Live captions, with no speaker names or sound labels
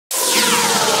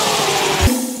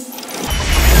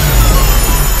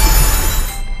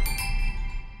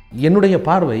என்னுடைய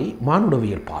பார்வை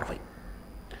மானுடவியல் பார்வை.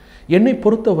 என்னை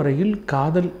பொறுத்தவரையில்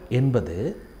காதல் என்பது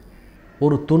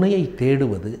ஒரு துணையை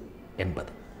தேடுவது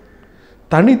என்பது.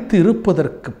 தனித்து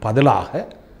இருப்பதற்கு பதிலாக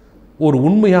ஒரு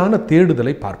உண்மையான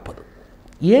தேடுதலை பார்ப்பது.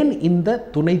 ஏன் இந்த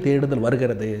துணை தேடுதல்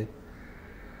வருகிறது?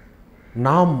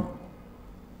 நாம்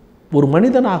ஒரு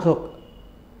மனிதனாக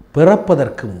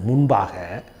பிறப்பதற்கு முன்பாக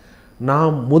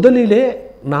முதலிலே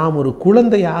நாம் ஒரு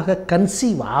குழந்தையாக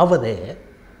கன்சீவ் ஆவதே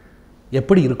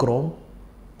எப்படி இருக்கிறோம்?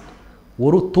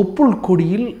 ஒரு தொப்புள்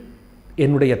கொடியில்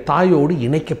என்னுடைய தாயோடு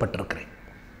இணைக்கப்பட்டிருக்கிறேன்.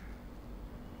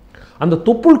 அந்த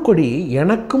தொப்புள் கொடி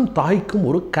எனக்கும் தாய்க்கும்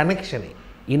ஒரு கனெக்ஷனை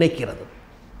இணைக்கிறது.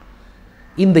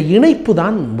 இந்த இணைப்பு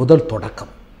தான் முதல்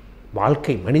தொடக்கம்.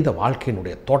 மனித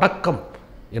வாழ்க்கையினுடைய தொடக்கம்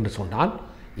என்று சொன்னால்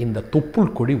இந்த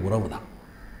தொப்புள் கொடி உறவு தான்.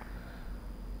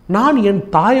 நான் என்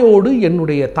தாயோடு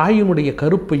என்னுடைய தாயினுடைய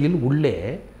கருப்பையில் உள்ளே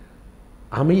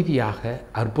அமைதியாக,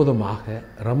 அற்புதமாக,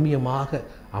 ரம்யமாக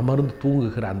அமர்ந்து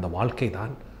தூங்குகிற அந்த வாழ்க்கை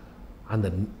தான்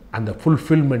அந்த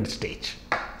ஃபுல்ஃபில்மெண்ட் ஸ்டேஜ்.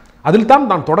 அதில் தான்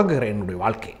நான் தொடங்குகிறேன் என்னுடைய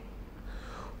வாழ்க்கை.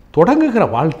 தொடங்குகிற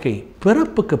வாழ்க்கை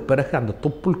பிறப்புக்கு பிறகு அந்த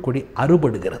தொப்புள் கொடி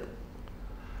அறுபடுகிறது,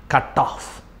 கட் ஆஃப்.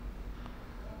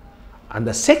 அந்த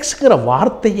செக்ஸ்கிற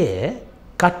வார்த்தையே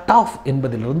கட் ஆஃப்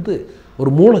என்பதிலிருந்து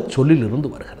ஒரு மூலச் சொல்லிலிருந்து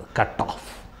வருகிறது. Cut off.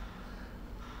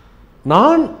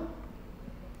 நான்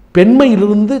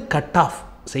பெண்மையிலிருந்து கட் ஆஃப்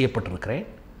செய்யப்பட்டிருக்கிறேன்.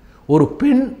 ஒரு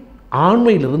பெண்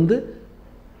ஆண்மையிலிருந்து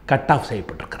கட் ஆஃப்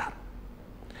செய்யப்பட்டிருக்கிறார்.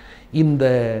 இந்த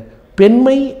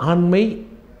பெண்மை ஆண்மை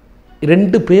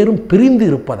இரண்டு பேரும் பிரிந்து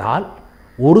இருப்பதால்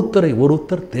ஒருத்தரை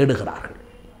ஒருத்தர் தேடுகிறார்கள்.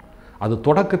 அது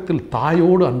தொடக்கத்தில்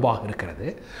தாயோடு அன்பாக இருக்கிறது.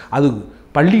 அது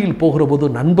பள்ளியில் போகிற போது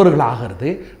நண்பர்களாகிறது.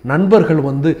 நண்பர்கள்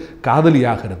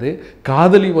காதலியாகிறது.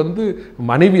 காதலி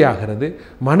மனைவியாகிறது.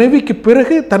 மனைவிக்கு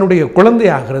பிறகு தன்னுடைய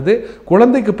குழந்தையாகிறது.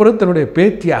 குழந்தைக்கு பிறகு தன்னுடைய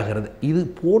பேத்தியாகிறது. இது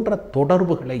போன்ற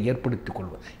தொடர்புகளை ஏற்படுத்திக்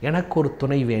கொள்வது. எனக்கு ஒரு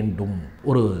துணை வேண்டும்.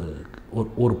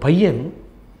 ஒரு பையன்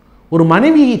ஒரு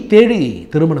மனைவியை தேடி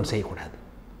திருமணம் செய்யக்கூடாது.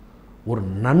 ஒரு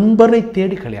நண்பனை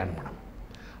தேடி கல்யாணம் பண்ணணும்.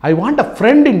 I want a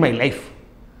friend in my life,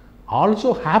 also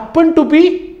happen to be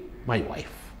my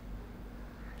wife.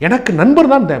 எனக்கு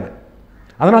நண்பர் தான் தேவை.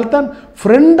 அதனால்தான்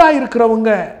ஃப்ரெண்டாக இருக்கிறவங்க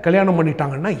கல்யாணம்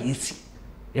பண்ணிட்டாங்கன்னா ஈஸி.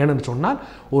 ஏன்னு சொன்னால்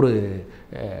ஒரு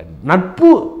நட்பு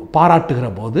பாராட்டுகிற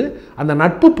போது அந்த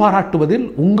நட்பு பாராட்டுவதில்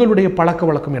உங்களுடைய பழக்க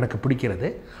வழக்கம் எனக்கு பிடிக்கிறது,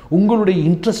 உங்களுடைய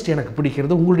இன்ட்ரெஸ்ட் எனக்கு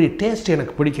பிடிக்கிறது, உங்களுடைய டேஸ்ட்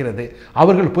எனக்கு பிடிக்கிறது.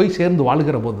 அவர்கள் போய் சேர்ந்து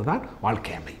வாழுகிற போது தான்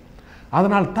வாழ்க்கை அமை.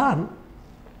 அதனால்தான்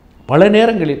சில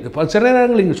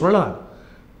நேரங்களில் இங்கே சொல்லலாம்,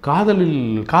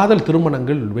 காதல்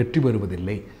திருமணங்கள் வெற்றி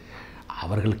பெறுவதில்லை.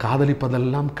 அவர்கள்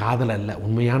காதலிப்பதெல்லாம் காதல் அல்ல,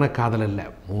 உண்மையான காதல் அல்ல.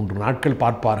 3 நாட்கள்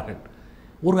பார்ப்பார்கள்.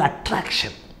 ஒரு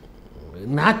அட்ராக்ஷன்,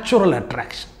 நேச்சுரல்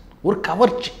அட்ராக்ஷன், ஒரு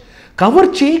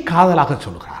கவர்ச்சியை காதலாக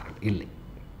சொல்கிறார்கள். இல்லை,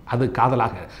 அது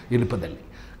காதலாக இருப்பதில்லை.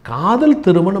 காதல்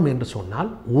திருமணம் என்று சொன்னால்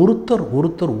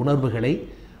ஒருத்தர் உணர்வுகளை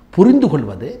புரிந்து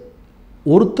கொள்வது,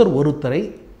 ஒருத்தரை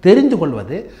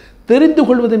தெரிந்து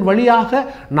கொள்வதன் வழியாக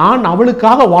நான்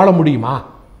அவளுக்காக வாழ முடியுமா,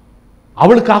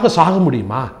 அவளுக்காக சாக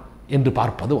முடியுமா என்று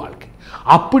பார்ப்பது வாழ்க்கை.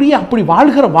 அப்படி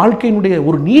வாழ்கிற வாழ்க்கையினுடைய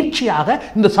ஒரு நீட்சியாக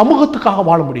இந்த சமூகத்துக்காக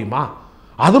வாழ முடியுமா,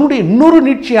 அதனுடைய இன்னொரு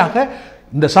நீட்சியாக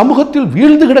இந்த சமூகத்தில்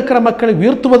வீழ்ந்து கிடக்கிற மக்களை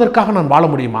உயர்த்துவதற்காக நான் வாழ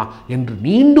முடியுமா என்று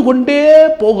நீண்டு கொண்டே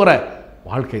போகிற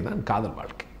வாழ்க்கை தான் காதல்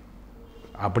வாழ்க்கை.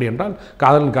 அப்படி என்றால்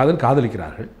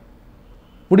காதலிக்கிறார்கள்,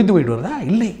 முடிந்து விடுகிறதா?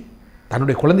 இல்லை,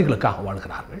 தன்னுடைய குழந்தைகளுக்காக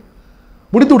வாழ்கிறார்கள்.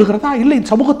 முடிந்து விடுகிறதா? இல்லை,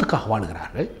 சமூகத்துக்காக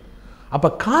வாழ்கிறார்கள். அப்போ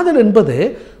காதல் என்பது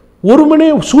ஒருவனே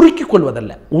சுருக்கிக்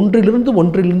கொள்வதல்ல,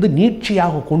 ஒன்றிலிருந்து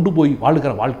நீட்சியாக கொண்டு போய்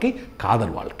வாழ்கிற வாழ்க்கை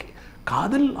காதல் வாழ்க்கை.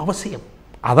 காதல் அவசியம்,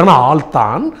 அதனால்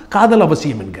தான் காதல்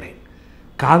அவசியம் என்கிறேன்.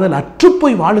 காதல்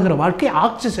அற்றுப்போய் வாழுகிற வாழ்க்கை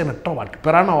ஆக்சிஜன் அற்ற வாழ்க்கை,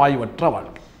 பிராணவாயுவற்ற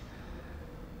வாழ்க்கை,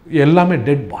 எல்லாமே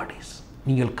டெட் பாடிஸ்.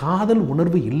 நீங்கள் காதல்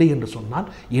உணர்வு இல்லை என்று சொன்னால்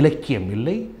இலக்கியம்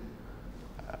இல்லை,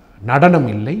 நடனம்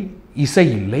இல்லை, இசை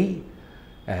இல்லை,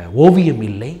 ஓவியம்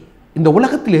இல்லை, இந்த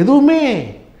உலகத்தில் எதுவுமே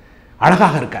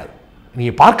அழகாக இருக்காது.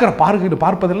 நீங்கள்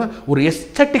பார்ப்பதெல்லாம் ஒரு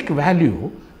aesthetic value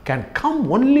can come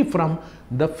only from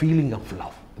the feeling of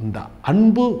love. இந்த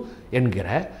அன்பு என்கிற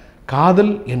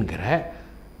காதல் என்கிற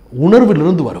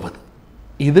உணர்விலிருந்து வருவது,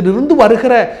 இதிலிருந்து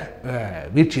வருகிற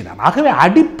வீழ்ச்சி தான். ஆகவே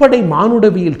அடிப்படை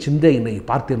மானுடவியல் சிந்தையினை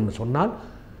பார்த்தேன்னு சொன்னால்,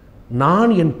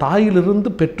 நான் என் தாயிலிருந்து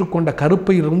பெற்றுக்கொண்ட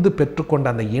கருப்பையிலிருந்து பெற்றுக்கொண்ட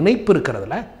அந்த இணைப்பு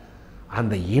இருக்கிறதுல,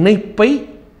 அந்த இணைப்பை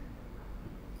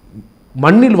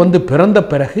மண்ணில் பிறந்த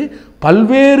பிறகு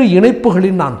பல்வேறு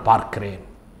இணைப்புகளில் நான் பார்க்கிறேன்.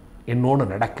 என்னோடு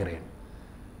நடக்கிறேன்,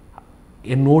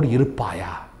 என்னோடு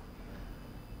இருப்பாயா?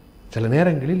 சில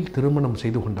நேரங்களில் திருமணம்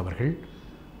செய்து கொண்டவர்கள்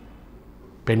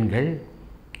பெண்கள்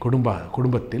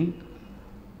குடும்பத்தில்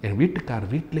என்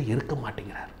வீட்டுக்காரர் வீட்டில் இருக்க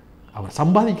மாட்டேங்கிறார், அவர்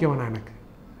சம்பாதிக்க வேணாம், எனக்கு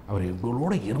அவர்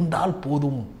இவங்களோட இருந்தால்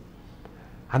போதும்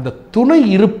அந்த துணை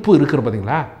இருப்பு இருக்கிற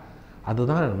பார்த்தீங்களா,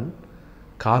 அதுதான்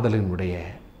காதலினுடைய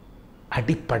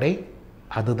அடிப்படை,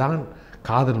 அதுதான்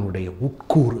காதலினுடைய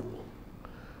உட்கூறு.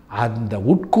 அந்த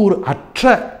உட்கூறு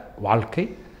அற்ற வாழ்க்கை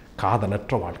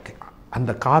காதலற்ற வாழ்க்கை.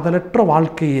 அந்த காதலற்ற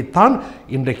வாழ்க்கையைத்தான்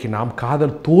இன்றைக்கு நாம்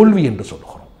காதல் தோல்வி என்று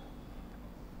சொல்கிறோம்.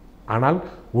 ஆனால்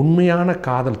உண்மையான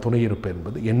காதல் துணை இருப்பு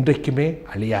என்பது என்றைக்குமே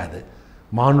அழியாது.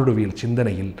 மானுடவியல்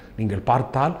சிந்தனையில் நீங்கள்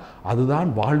பார்த்தால் அதுதான்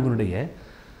வாழ்வினுடைய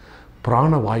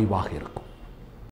பிராணவாயுவாக இருக்கும்.